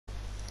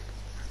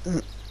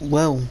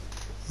Well,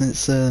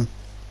 it's been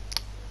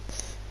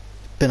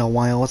a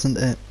while, hasn't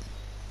it?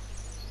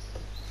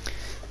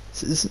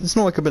 It's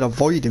not like I've been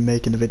avoiding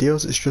making the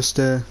videos, it's just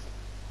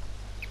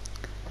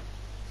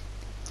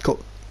got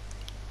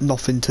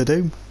nothing to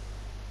do,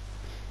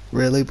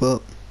 really,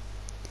 but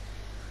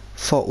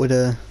thought we'd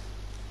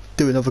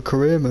do another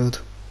career mode.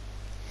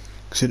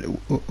 Because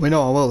we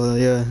know how well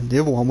the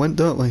other one went,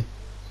 don't we? I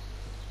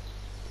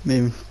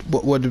mean,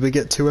 what did we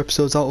get, 2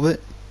 episodes out of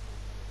it?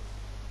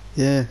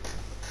 Yeah.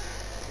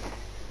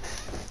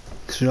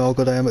 Because you know how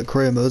good I am at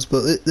career modes,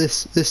 but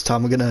this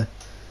time we're gonna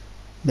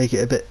make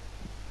it a bit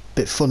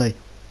funny,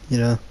 you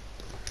know.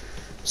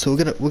 So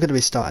we're gonna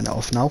be starting it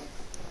off now.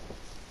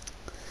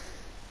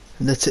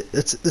 And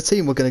the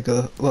team we're gonna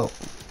go. Well,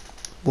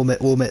 we'll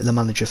make the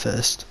manager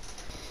first.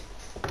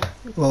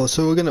 Well,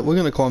 so we're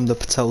gonna call him the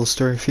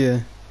Patelster. If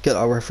you get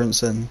that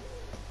reference, then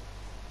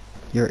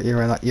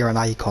you're an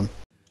icon.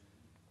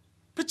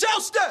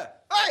 Patelster!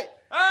 Hey!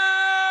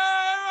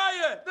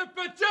 Right, the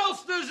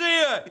Patelster's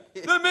here!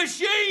 The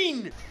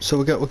machine! So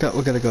we're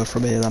gonna go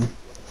from here then.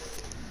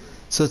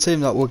 So the team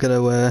that we're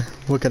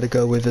gonna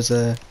go with is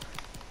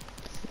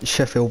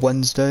Sheffield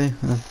Wednesday.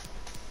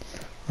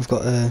 I've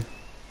got a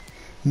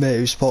mate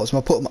who supports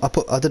them.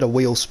 I did a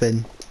wheel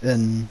spin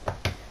and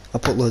I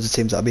put loads of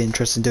teams that I'd be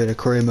interested in doing a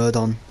career mode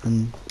on,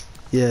 and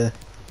yeah,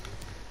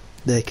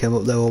 they came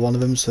up. They were one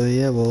of them. So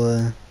yeah,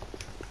 we'll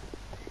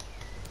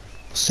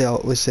see how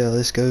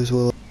this goes.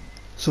 So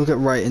we'll get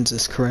right into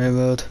this career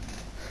mode.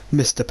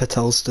 Mr.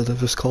 Patelster, they've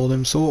just called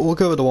him. So we'll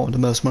go with the one with the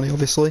most money,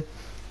 obviously.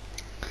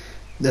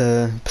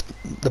 The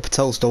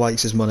Patelster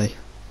likes his money.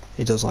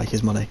 He does like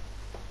his money.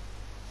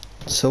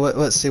 So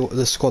let's see what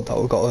the squad that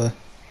we've got.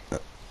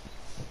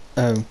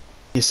 Oh,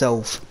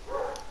 yourself.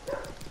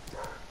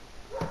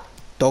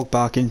 Dog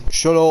barking.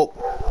 Shut up.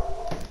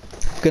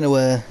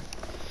 Gonna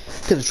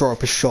draw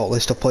up a short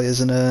list of players,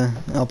 and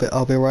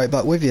I'll be right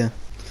back with you.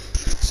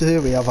 So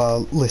here we have our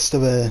list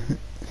of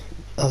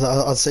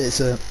I'd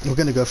say we're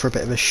gonna go for a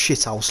bit of a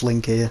shithouse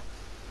link here.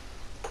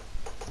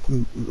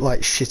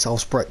 Like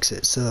shithouse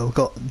Brexit. So we've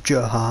got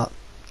Joe Hart.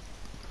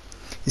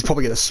 He's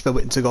probably gonna spill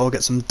it into goal,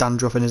 get some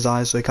dandruff in his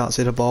eyes so he can't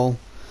see the ball.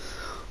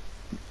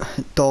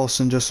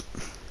 Dawson just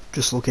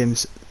looking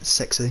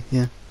sexy,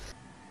 yeah.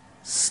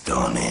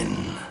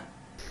 Stunning.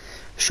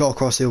 Short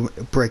cross, he'll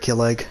break your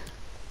leg.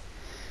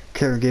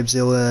 Kieran Gibbs,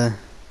 he'll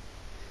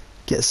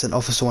get sent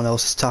off for someone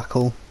else's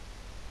tackle.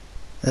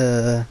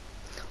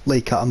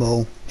 Lee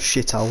Cattermole,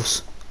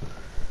 shithouse.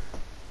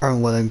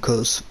 Aaron Wenham,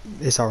 because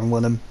it's Aaron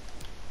Wenham.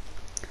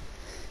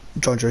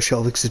 John Joe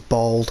Shelvix is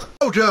bald.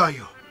 How dare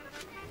you?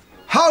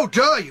 How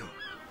dare you?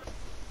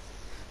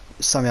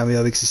 Sammy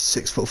Amiobics is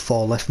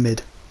 6'4" left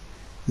mid.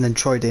 And then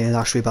Troy Dean and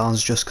Ashley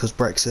Barnes just because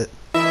Brexit.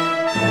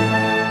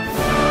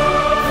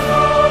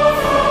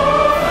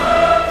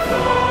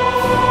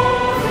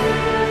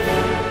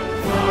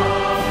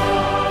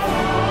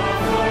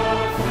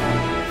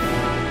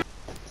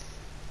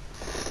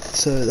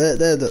 So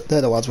they're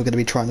the lads we're going to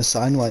be trying to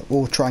sign. Like,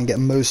 we'll try and get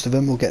most of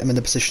them. We'll get them in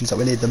the positions that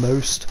we need the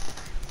most.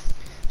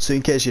 So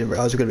in case you didn't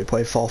realise, we're going to be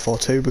playing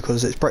 4-4-2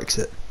 because it's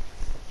Brexit.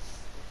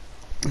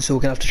 So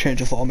we're going to have to change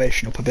the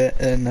formation up a bit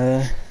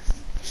and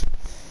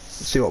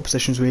see what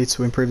positions we need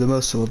to improve the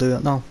most. So we'll do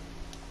that now.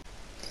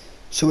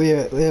 So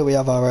here we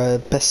have our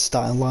best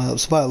starting lineup.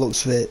 So by the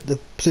looks of it, the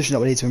position that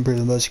we need to improve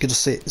the most, you can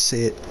just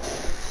see it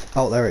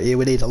out there at here.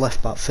 We need a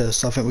left back first.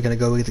 So I think we're going to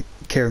go with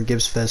Kieran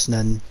Gibbs first, and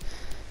then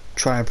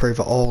try and improve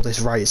all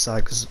this right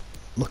side. Because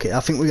look, I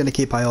think we're going to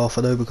keep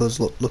Iorfa though, because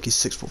look, he's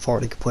 6'4"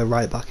 and he can play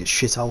right back. It's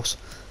shithouse.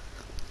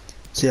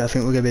 So yeah, I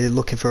think we're going to be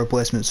looking for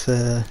replacements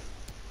for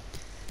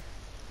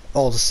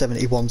all the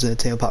 71s in the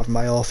team apart from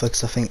Iorfa,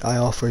 because I think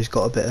Iorfa has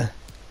got a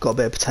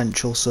bit of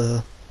potential.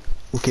 So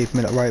we'll keep him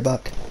in at right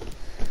back.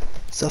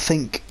 So I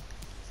think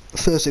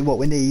firstly what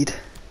we need,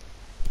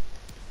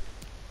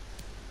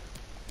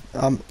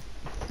 have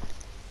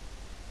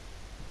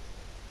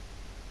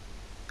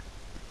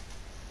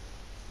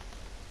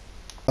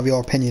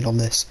your opinion on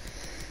this.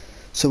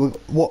 So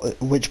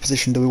which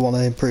position do we want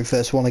to improve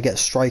first? We want to get a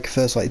striker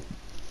first, like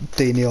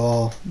Deeney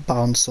or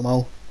Barnes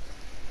somehow.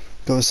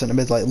 Go to centre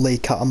mid like Lee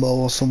Cattermole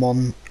or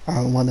someone,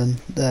 Aaron Lennon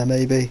there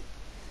maybe.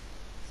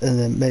 And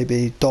then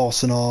maybe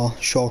Dawson or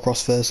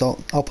Shawcross first. I'll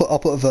put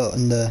a vote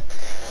in there.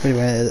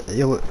 Anyway,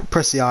 you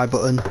press the I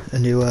button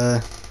and you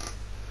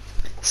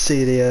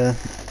see the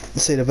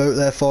vote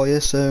there for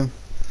you. So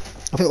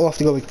I think we'll have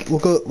to go.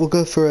 We'll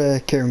go for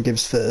Kieran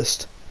Gibbs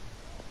first.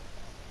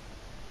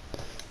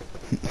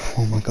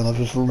 Oh my god! I've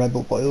just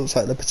remembered what it looks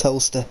like. The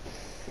Patelster.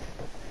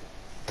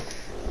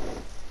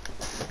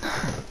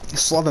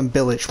 Slaven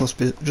Bilic must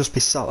just be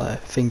sat there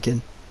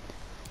thinking,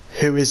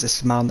 who is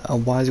this man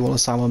and why does he want to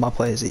sign one of my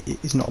players?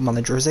 He's not a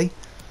manager, is he?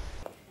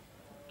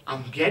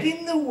 I'm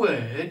getting the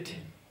word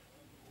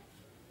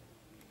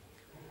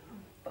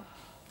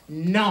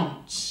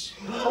nonce.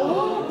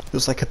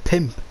 Looks like a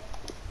pimp.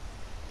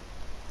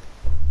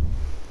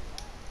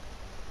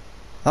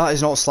 That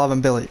is not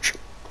Slaven Bilic.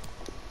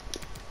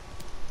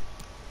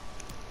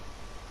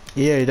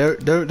 Yeah,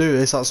 don't do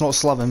this. That's not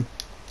Slaven.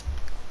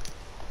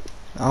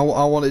 I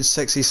wanted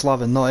sexy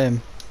Slaven, not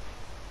him.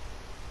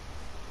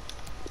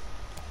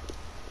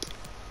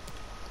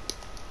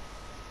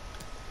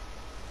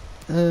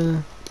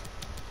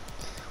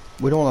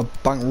 We don't want to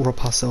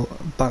bankrupt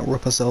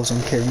ourselves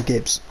on Kieran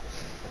Gibbs.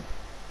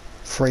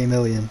 3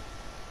 million.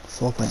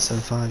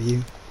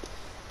 4.75,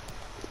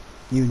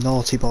 you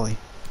naughty boy.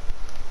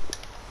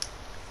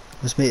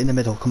 Let's meet in the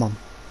middle, come on.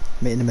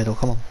 Meet in the middle,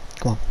 come on.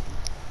 You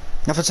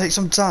have to take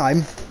some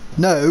time.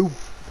 No.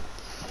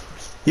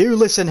 You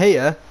listen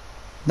here.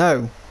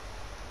 No.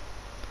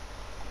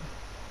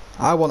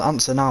 I want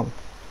answer now.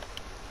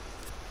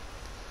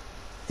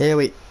 Here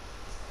we...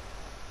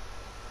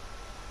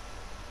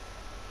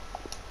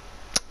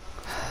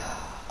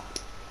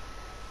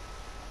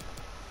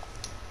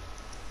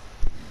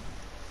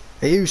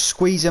 Are you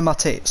squeezing my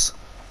tits?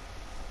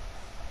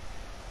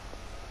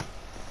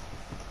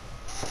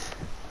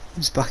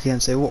 He's back again.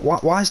 Say,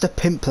 why is the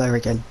pimp there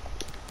again?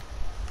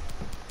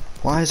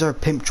 Why is there a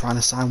pimp trying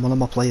to sign one of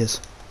my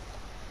players?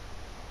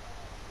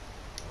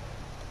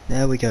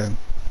 There we go.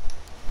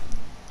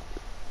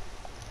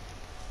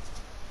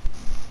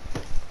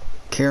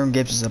 Kieran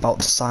Gibbs is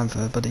about to sign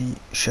for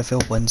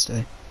Sheffield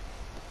Wednesday.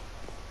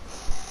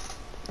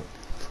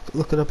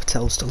 Look at the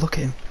Patelster, look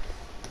at him.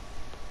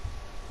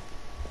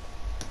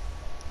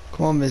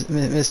 Come on,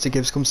 Mr.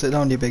 Gibbs, come sit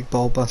down, you big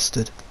bald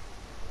bastard.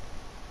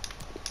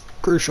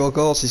 Crucial, of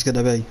course he's going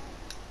to be.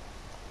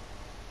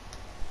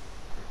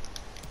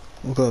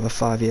 We'll go with a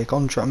 5-year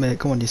contract, mate.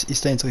 Come on, you're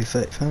staying until you're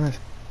 35.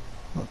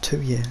 Not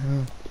 2 year.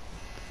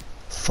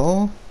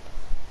 4.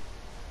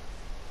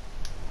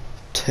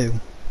 2.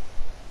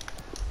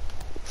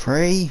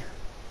 3.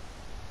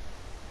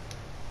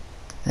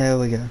 There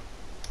we go.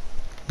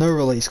 No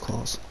release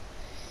clause.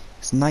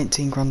 It's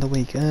 19 grand a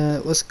week.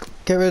 Let's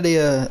get rid of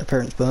the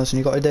appearance bonus and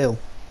you got a deal.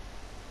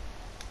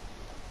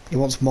 He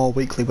wants more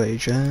weekly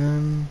wage.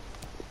 We'll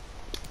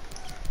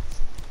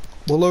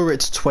lower it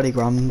to 20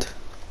 grand.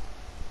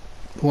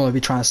 We want to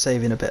be trying to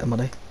save in a bit of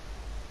money.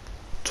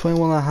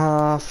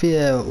 21.5,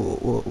 yeah,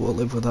 we'll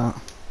live with that.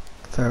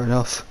 Fair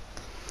enough.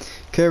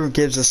 Kieran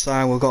Gibbs a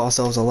sign, we've got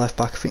ourselves a left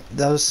back. I think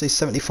that was his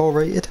 74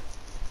 rated.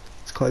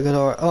 It's quite good.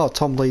 Alright. Oh,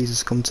 Tom Lees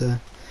has come to... I'm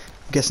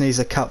guessing he's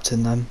a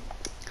captain then.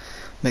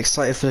 I'm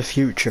excited for the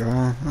future.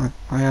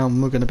 I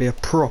am. We're going to be a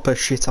proper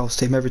shithouse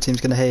team. Every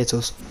team's going to hate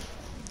us.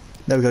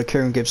 There we go.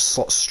 Kieran Gibbs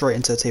slots straight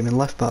into the team in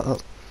left back.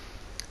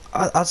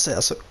 I'd say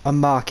that's a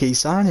marquee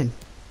signing.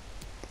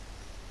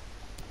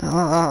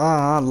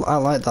 I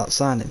like that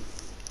signing.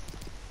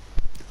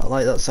 I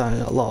like that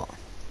signing a lot.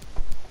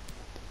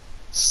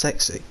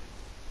 Sexy.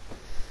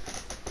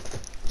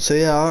 So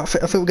yeah, I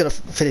think we're gonna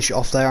finish it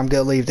off there. I'm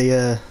gonna leave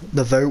the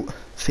vote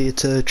for you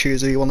to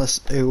choose who you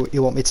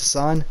want me to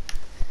sign.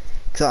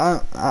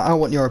 Because I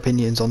want your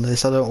opinions on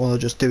this. I don't want to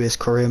just do this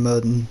career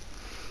mode and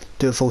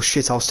do a full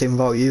shithouse team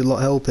without you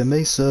lot helping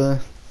me. So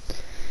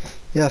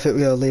yeah, I think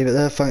we're gonna leave it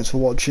there. Thanks for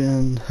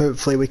watching.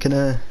 Hopefully we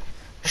can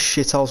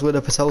shithouse with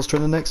a Patelster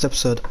in the next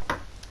episode.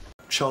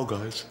 Ciao,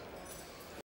 guys.